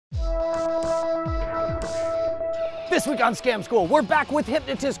This week on Scam School, we're back with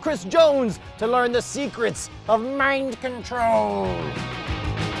hypnotist Chris Jones to learn the secrets of mind control.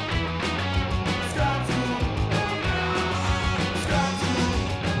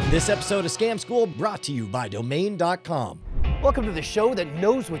 This episode of Scam School brought to you by Domain.com. Welcome to the show that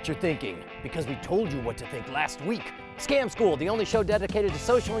knows what you're thinking, because we told you what to think last week. Scam School, the only show dedicated to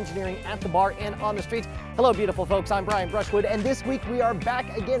social engineering at the bar and on the streets. Hello, beautiful folks. I'm Brushwood, and this week we are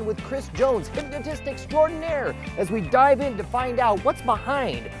back again with Chris Jones, hypnotist extraordinaire, as we dive in to find out what's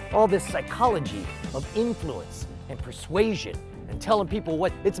behind all this psychology of influence and persuasion and telling people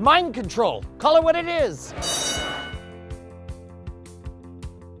what it's mind control. Call it what it is.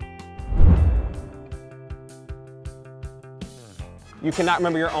 You cannot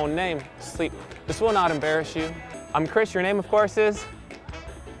remember your own name. Sleep. This will not embarrass you. I'm Chris. Your name, of course, is...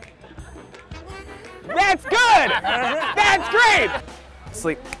 That's good! That's great!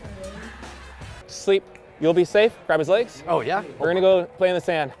 Sleep. Sleep. You'll be safe. Grab his legs. Oh, yeah? We're gonna go play in the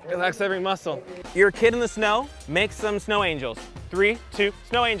sand. Relax every muscle. You're a kid in the snow. Make some snow angels. 3, 2,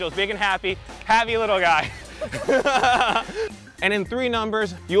 snow angels. Big and happy. Happy little guy. And in 3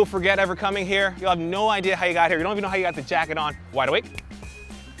 numbers, you'll forget ever coming here. You'll have no idea how you got here. You don't even know how you got the jacket on. Wide awake.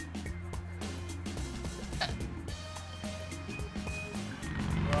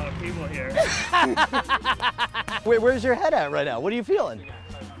 A lot of people here. Where's your head at right now? What are you feeling?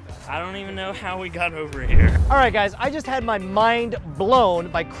 I don't even know how we got over here. All right, guys, I just had my mind blown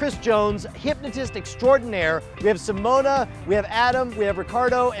by Chris Jones, hypnotist extraordinaire. We have Simona, we have Adam, we have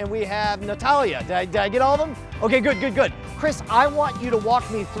Ricardo, and we have Natalia. Did I get all of them? Okay, good. Chris, I want you to walk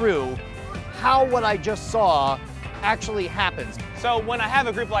me through how what I just saw actually happens. So when I have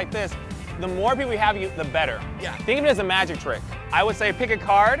a group like this, the more people we have, the better. Yeah. Think of it as a magic trick. I would say pick a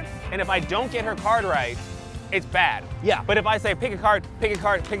card, and if I don't get her card right, it's bad. Yeah. But if I say pick a card, pick a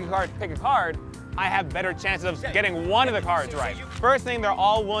card, pick a card, pick a card, I have better chances of getting one of the cards right. First thing, they're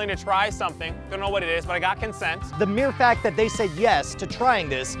all willing to try something. Don't know what it is, but I got consent. The mere fact that they said yes to trying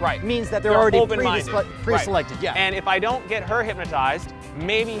this Right. means that they're already open-minded. pre-selected. Right. Yeah. And if I don't get her hypnotized,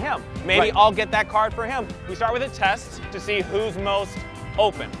 maybe him. Maybe Right. I'll get that card for him. We start with a test to see who's most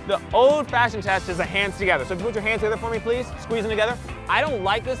open. The old-fashioned test is the hands together. So if you put your hands together for me, please, squeeze them together. I don't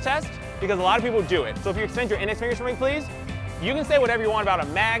like this test because a lot of people do it. So if you extend your index fingers for me, please, you can say whatever you want about a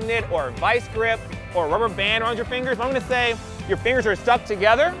magnet or a vice grip or a rubber band around your fingers. But I'm gonna say your fingers are stuck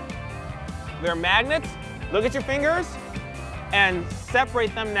together. They're magnets. Look at your fingers and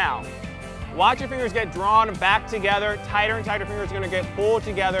separate them now. Watch your fingers get drawn back together. Tighter and tighter fingers are gonna get pulled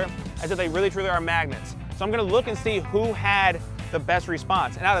together as if they really truly are magnets. So I'm gonna look and see who had the best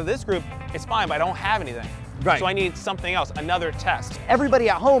response. And out of this group, it's fine, but I don't have anything. Right. So I need something else, another test. Everybody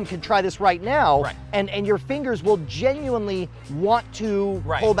at home can try this right now, Right. and your fingers will genuinely want to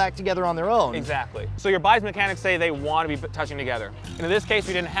Right. pull back together on their own. Exactly. So your body's mechanics say they want to be touching together. And in this case,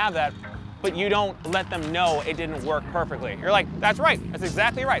 we didn't have that, but you don't let them know it didn't work perfectly. You're like, that's right, that's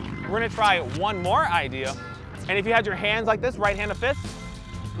exactly right. We're gonna try one more idea. And if you had your hands like this, right hand to fist,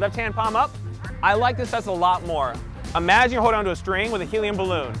 left hand palm up, I like this test a lot more. Imagine you're holding onto a string with a helium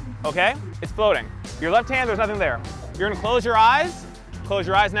balloon, okay? It's floating. Your left hand, there's nothing there. You're gonna close your eyes. Close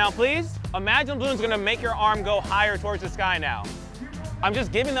your eyes now, please. Imagine the balloon's gonna make your arm go higher towards the sky now. I'm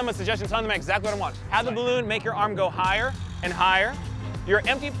just giving them a suggestion, telling them exactly what I want. Have the balloon make your arm go higher and higher. Your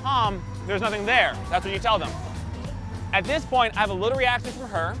empty palm, there's nothing there. That's what you tell them. At this point, I have a little reaction from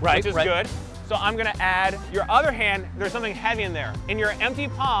her, which is good. So I'm gonna add your other hand, there's something heavy in there. In your empty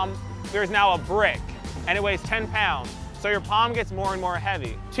palm, there's now a brick, and it weighs 10 pounds. So your palm gets more and more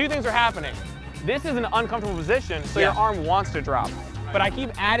heavy. 2 things are happening. This is an uncomfortable position, so your arm wants to drop. But I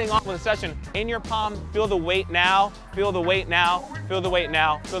keep adding on with the session. In your palm, feel the weight now, feel the weight now, feel the weight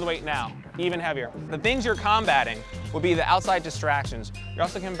now, feel the weight now. Even heavier. The things you're combating would be the outside distractions. You're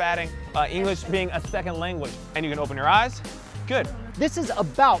also combating English being a second language. And you can open your eyes. Good. This is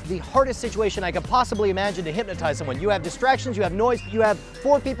about the hardest situation I could possibly imagine to hypnotize someone. You have distractions, you have noise, you have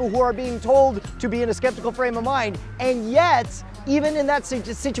 4 people who are being told to be in a skeptical frame of mind, and yet, even in that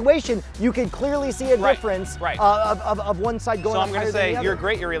situation, you can clearly see a difference of one side going So up I'm going higher to than the say, other. you're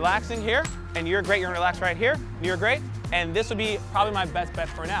great, you're relaxing here, and you're great, you're going to relax right here, and you're great, and this would be probably my best bet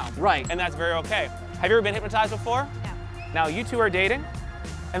for now. Right. And that's very okay. Have you ever been hypnotized before? No. Now you 2 are dating,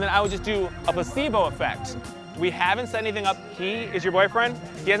 and then I would just do a placebo effect. We haven't set anything up. He is your boyfriend.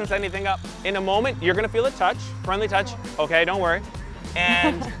 He hasn't set anything up. In a moment, you're gonna feel a touch, friendly touch. Okay, don't worry.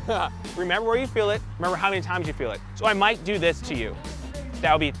 And remember where you feel it. Remember how many times you feel it. So I might do this to you.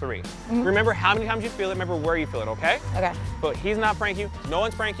 That would be 3. Remember how many times you feel it. Remember where you feel it, okay? Okay. But he's not pranking you. No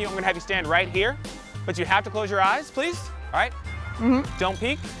one's pranking you. I'm gonna have you stand right here. But you have to close your eyes, please. All right? Don't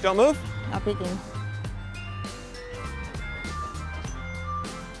peek. Don't move. Not peeking.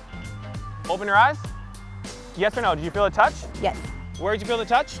 Open your eyes. Yes or no? Did you feel a touch? Yes. Where did you feel the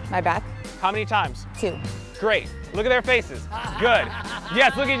touch? My back. How many times? 2. Great. Look at their faces. Good.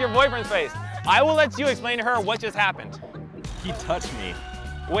 Yes, look at your boyfriend's face. I will let you explain to her what just happened. He touched me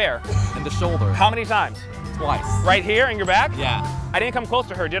Where? in the shoulder. How many times? Twice. Right here in your back? Yeah. I didn't come close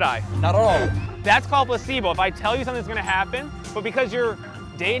to her, did I? Not at all. That's called placebo. If I tell you something's gonna happen, but because you're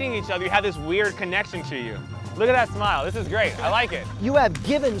dating each other, you have this weird connection to you. Look at that smile. This is great. I like it. You have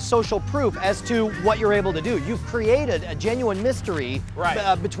given social proof as to what you're able to do. You've created a genuine mystery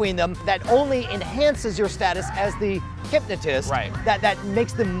between them that only enhances your status as the hypnotist. Right. That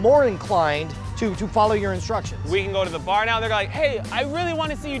makes them more inclined to follow your instructions. We can go to the bar now. They're like, hey, I really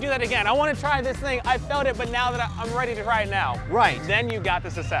want to see you do that again. I want to try this thing. I felt it, but now that I'm ready to try it now. Right. Then you got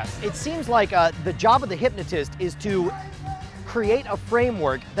the success. It seems like the job of the hypnotist is to create a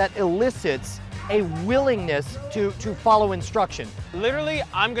framework that elicits a willingness to follow instruction. Literally,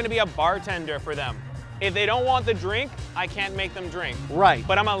 I'm going to be a bartender for them. If they don't want the drink, I can't make them drink. Right.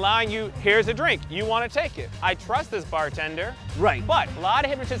 But I'm allowing you, here's a drink. You want to take it. I trust this bartender. Right. But a lot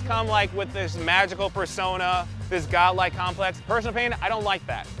of hypnotists come like with this magical persona, this godlike complex. Personal opinion, I don't like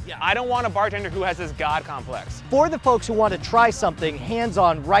that. Yeah. I don't want a bartender who has this god complex. For the folks who want to try something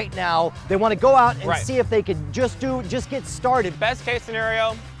hands-on right now, they want to go out and see if they could just get started. Best case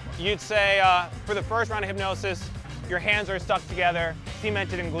scenario, you'd say for the first round of hypnosis, your hands are stuck together,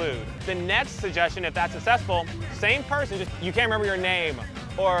 cemented and glued. The next suggestion, if that's successful, same person, just you can't remember your name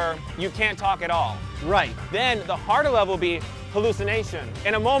or you can't talk at all. Right. Then the harder level will be hallucination.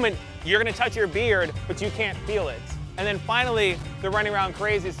 In a moment, you're gonna touch your beard, but you can't feel it. And then finally, the running around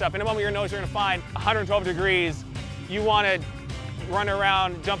crazy stuff. In a moment, you're gonna find 112 degrees. You wanna run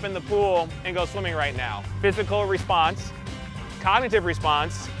around, jump in the pool, and go swimming right now. Physical response, cognitive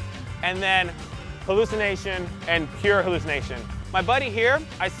response, and then hallucination and pure hallucination. My buddy here,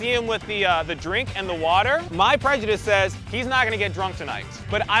 I see him with the drink and the water. My prejudice says he's not gonna get drunk tonight.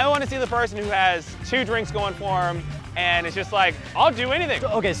 But I wanna see the person who has 2 drinks going for him and it's just like, I'll do anything.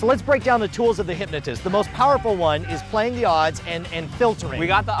 Okay, so let's break down the tools of the hypnotist. The most powerful one is playing the odds and filtering. We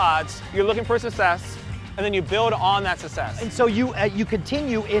got the odds. You're looking for success, and then you build on that success. And so you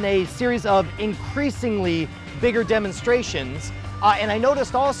continue in a series of increasingly bigger demonstrations. And I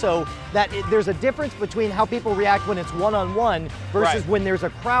noticed also that there's a difference between how people react when it's one-on-one versus when there's a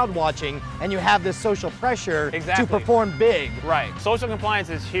crowd watching and you have this social pressure to perform big. Right. Social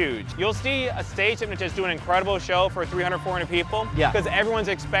compliance is huge. You'll see a stage hypnotist do an incredible show for 300, 400 people because everyone's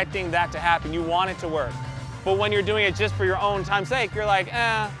expecting that to happen. You want it to work. But when you're doing it just for your own time's sake, you're like,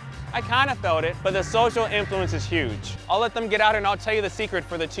 I kind of felt it, but the social influence is huge. I'll let them get out and I'll tell you the secret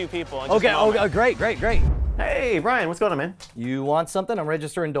for the 2 people. Okay, great. Hey, Brian, what's going on, man? You want something? I'm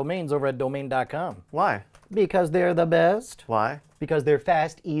registering domains over at domain.com. Why? Because they're the best. Why? Because they're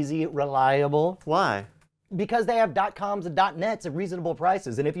fast, easy, reliable. Why? Because they have .coms and .nets at reasonable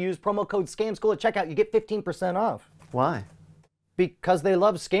prices. And if you use promo code SCAMSchool at checkout, you get 15% off. Why? Because they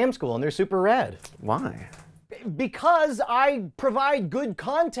love Scam School and they're super rad. Why? Because I provide good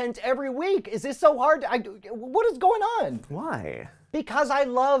content every week. Is this so hard? What is going on? Why? Because I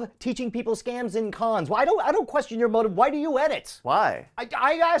love teaching people scams and cons. Well, I don't question your motive. Why do you edit? Why?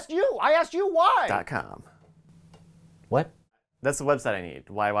 I asked you. I asked you why. .com. What? That's the website I need.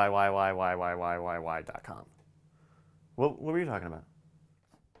 Why.com. What were you talking about?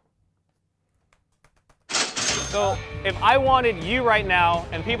 So if I wanted you right now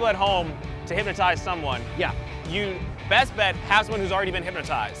and people at home to hypnotize someone, you best bet have someone who's already been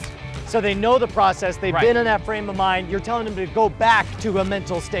hypnotized. So they know the process, they've been in that frame of mind, you're telling them to go back to a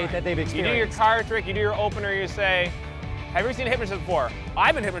mental state that they've experienced. You do your card trick, you do your opener, you say, have you ever seen a hypnotist before?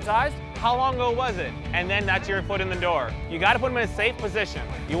 I've been hypnotized. How long ago was it? And then that's your foot in the door. You gotta put them in a safe position.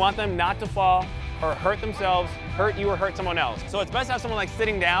 You want them not to fall or hurt themselves, hurt you or hurt someone else. So it's best to have someone like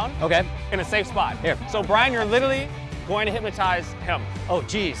sitting down in a safe spot. Here. So Brian, you're literally going to hypnotize him. Oh,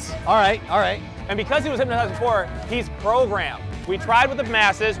 geez. All right. And because he was hypnotized before, he's programmed. We tried with the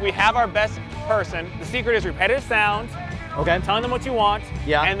masses, we have our best person. The secret is repetitive sound, telling them what you want,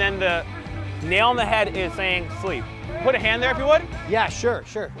 and then the nail on the head is saying sleep. Put a hand there if you would. Yeah, sure.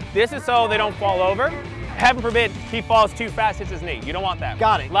 This is so they don't fall over. Heaven forbid he falls too fast, hits his knee. You don't want that.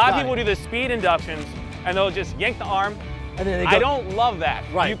 Got it. A lot of people do the speed inductions and they'll just yank the arm. And then they go. I don't love that.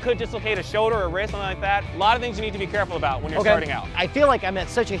 Right. You could dislocate a shoulder or a wrist, something like that. A lot of things you need to be careful about when you're starting out. I feel like I'm at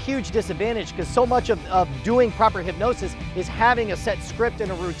such a huge disadvantage because so much of doing proper hypnosis is having a set script and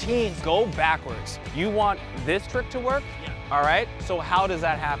a routine. Go backwards. You want this trick to work? All right, so how does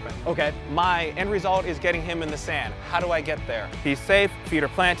that happen? Okay. My end result is getting him in the sand. How do I get there? Be safe, feet are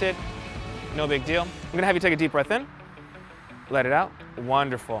planted, no big deal. I'm gonna have you take a deep breath in, let it out.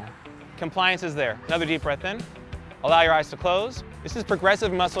 Wonderful. Compliance is there. Another deep breath in. Allow your eyes to close. This is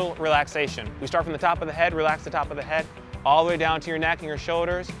progressive muscle relaxation. We start from the top of the head, relax the top of the head, all the way down to your neck and your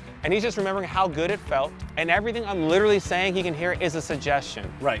shoulders. And he's just remembering how good it felt. And everything I'm literally saying he can hear is a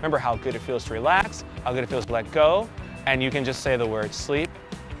suggestion. Right. Remember how good it feels to relax, how good it feels to let go. And you can just say the word sleep.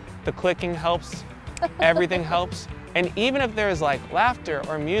 The clicking helps, everything helps. And even if there's like laughter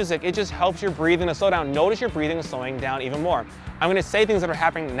or music, it just helps your breathing to slow down. Notice your breathing is slowing down even more. I'm gonna say things that are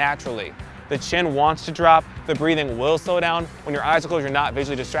happening naturally. The chin wants to drop, the breathing will slow down. When your eyes are closed, you're not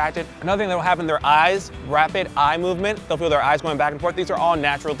visually distracted. Another thing that will happen, their eyes, rapid eye movement, they'll feel their eyes going back and forth. These are all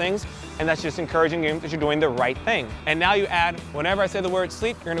natural things, and that's just encouraging you that you're doing the right thing. And now you add, whenever I say the word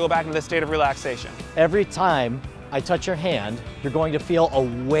sleep, you're gonna go back into this state of relaxation. Every time I touch your hand, you're going to feel a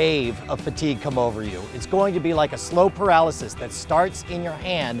wave of fatigue come over you. It's going to be like a slow paralysis that starts in your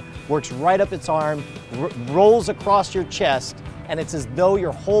hand, works right up its arm, rolls across your chest, and it's as though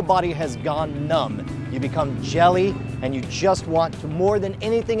your whole body has gone numb. You become jelly, and you just want to, more than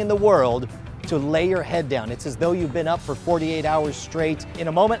anything in the world, to lay your head down. It's as though you've been up for 48 hours straight. In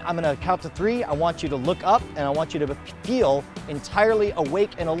a moment, I'm gonna count to 3. I want you to look up, and I want you to feel entirely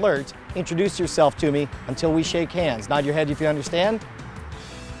awake and alert. Introduce yourself to me until we shake hands. Nod your head if you understand.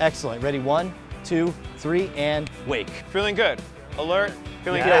 Excellent. Ready? 1, 2, 3, and wake. Feeling good, alert,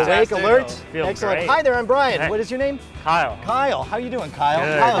 feeling Yeah, awake, fantastic. alert. Feel Excellent. great. Hi there, I'm Brian. Hey. What is your name? Kyle. Kyle. How you doing, Kyle?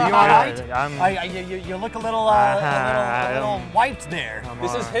 Good, Kyle, you all right? good. You look a little wiped there.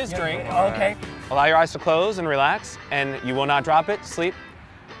 This is his drink. Okay. Allow your eyes to close and relax, and you will not drop it. Sleep.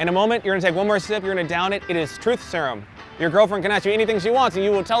 In a moment, you're gonna take one more sip, you're gonna down it. It is truth serum. Your girlfriend can ask you anything she wants, and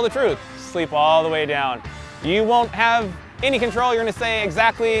you will tell the truth. Sleep all the way down. You won't have any control. You're gonna say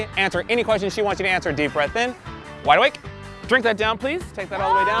exactly, answer any question she wants you to answer. Deep breath in, wide awake. Drink that down, please. Take that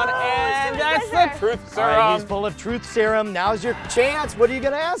all the way down, and that's the truth All serum. right, he's full of truth serum. Now's your chance. What are you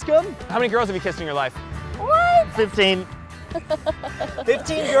gonna ask him? How many girls have you kissed in your life? 15.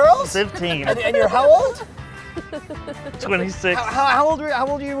 15 girls? 15. And you're how old? 26. How old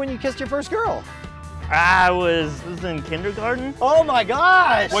were you when you kissed your first girl? I was in kindergarten. Oh my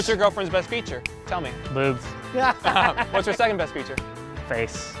gosh! What's your girlfriend's best feature? Tell me. Boobs. What's your second best feature?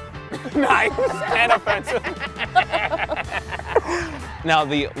 Face. Nice and offensive. Now,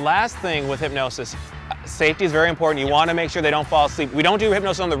 the last thing with hypnosis, safety is very important. You want to make sure they don't fall asleep. We don't do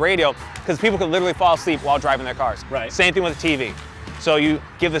hypnosis on the radio because people could literally fall asleep while driving their cars. Right. Same thing with the TV. So you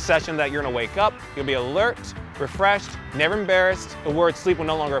give the session that you're going to wake up, you'll be alert, refreshed, never embarrassed. The word sleep will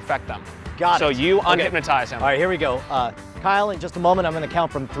no longer affect them. Got it. So you Okay. unhypnotize him. All right, here we go. Kyle, in just a moment, I'm gonna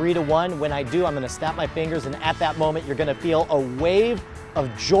count from 3 to 1. When I do, I'm gonna snap my fingers, and at that moment, you're gonna feel a wave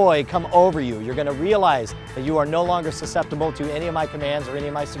of joy come over you. You're gonna realize that you are no longer susceptible to any of my commands or any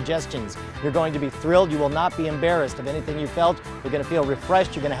of my suggestions. You're going to be thrilled. You will not be embarrassed of anything you felt. You're gonna feel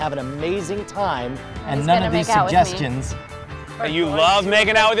refreshed. You're gonna have an amazing time. And He's none gonna of these make out with me. suggestions. And you love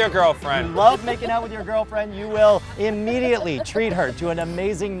making out with your You girlfriend. love making out with your girlfriend, you will immediately treat her to an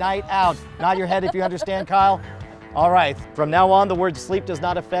amazing night out. Nod your head if you understand, Kyle. All right, from now on, the word sleep does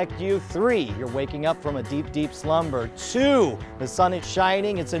not affect you. 3, you're waking up from a deep, deep slumber. 2, the sun is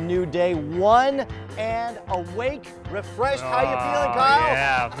shining, it's a new day. 1, and awake, refreshed. How you feeling, Kyle?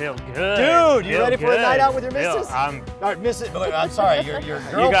 Yeah, I feel good. Dude, you Feel ready for a good. night out with your Feel- missus? I'm All right, missus, I'm sorry, your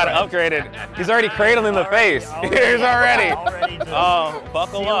girlfriend. You got upgraded. He's already cradling the face. He's already. just Oh,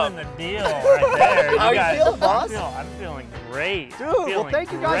 buckle up. sealing the deal right there. How you guys- feeling, boss? I'm feeling great. Dude, well, Feeling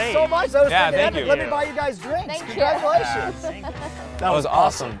thank you guys great. so much. That was Yeah, freaking thank epic. you. Let me buy you guys drinks. Thank you. Congratulations. Thank you. That was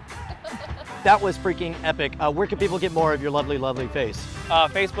awesome. That was freaking epic. Where can people get more of your lovely, lovely face?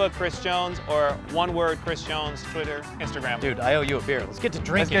 Facebook, Chris Jones, or one word, Chris Jones, Twitter, Instagram. Dude, I owe you a beer. Let's get to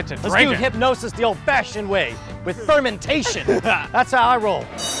drinking. get to Let's drinking. do hypnosis the old-fashioned way, with fermentation. That's how I roll.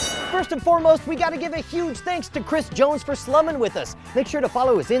 First and foremost, we gotta give a huge thanks to Chris Jones for slumming with us. Make sure to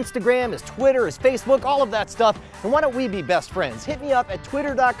follow his Instagram, his Twitter, his Facebook, all of that stuff. And why don't we be best friends? Hit me up at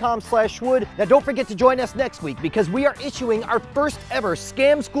twitter.com/Schwood. Now don't forget to join us next week because we are issuing our first ever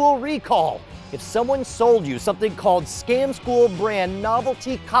Scam School recall. If someone sold you something called Scam School brand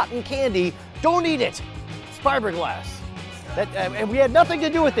novelty cotton candy, don't eat it. It's fiberglass. And we had nothing to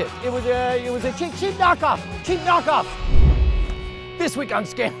do with it. It was a cheap knockoff. Cheap knockoff. This week on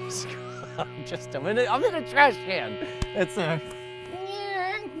Scams. I'm in a trash can. It's a.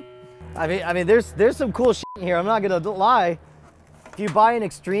 I mean, there's some cool shit in here. I'm not gonna lie. If you buy an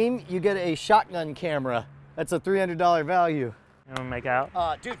Extreme, you get a shotgun camera. That's a $300 value. You want to make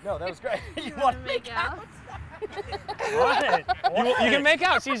out? Dude, no, that was great. You want to make out? What? You can make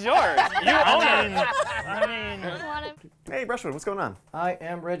out. She's yours. You own her. I mean, Hey, Brushwood, what's going on? I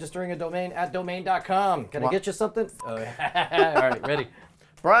am registering a domain at domain.com. Can I get you something? Oh, yeah. All right, ready.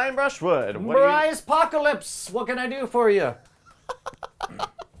 Brian Brushwood. What Bryce Apocalypse, what can I do for you? All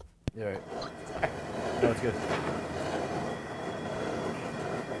right. No, it's good.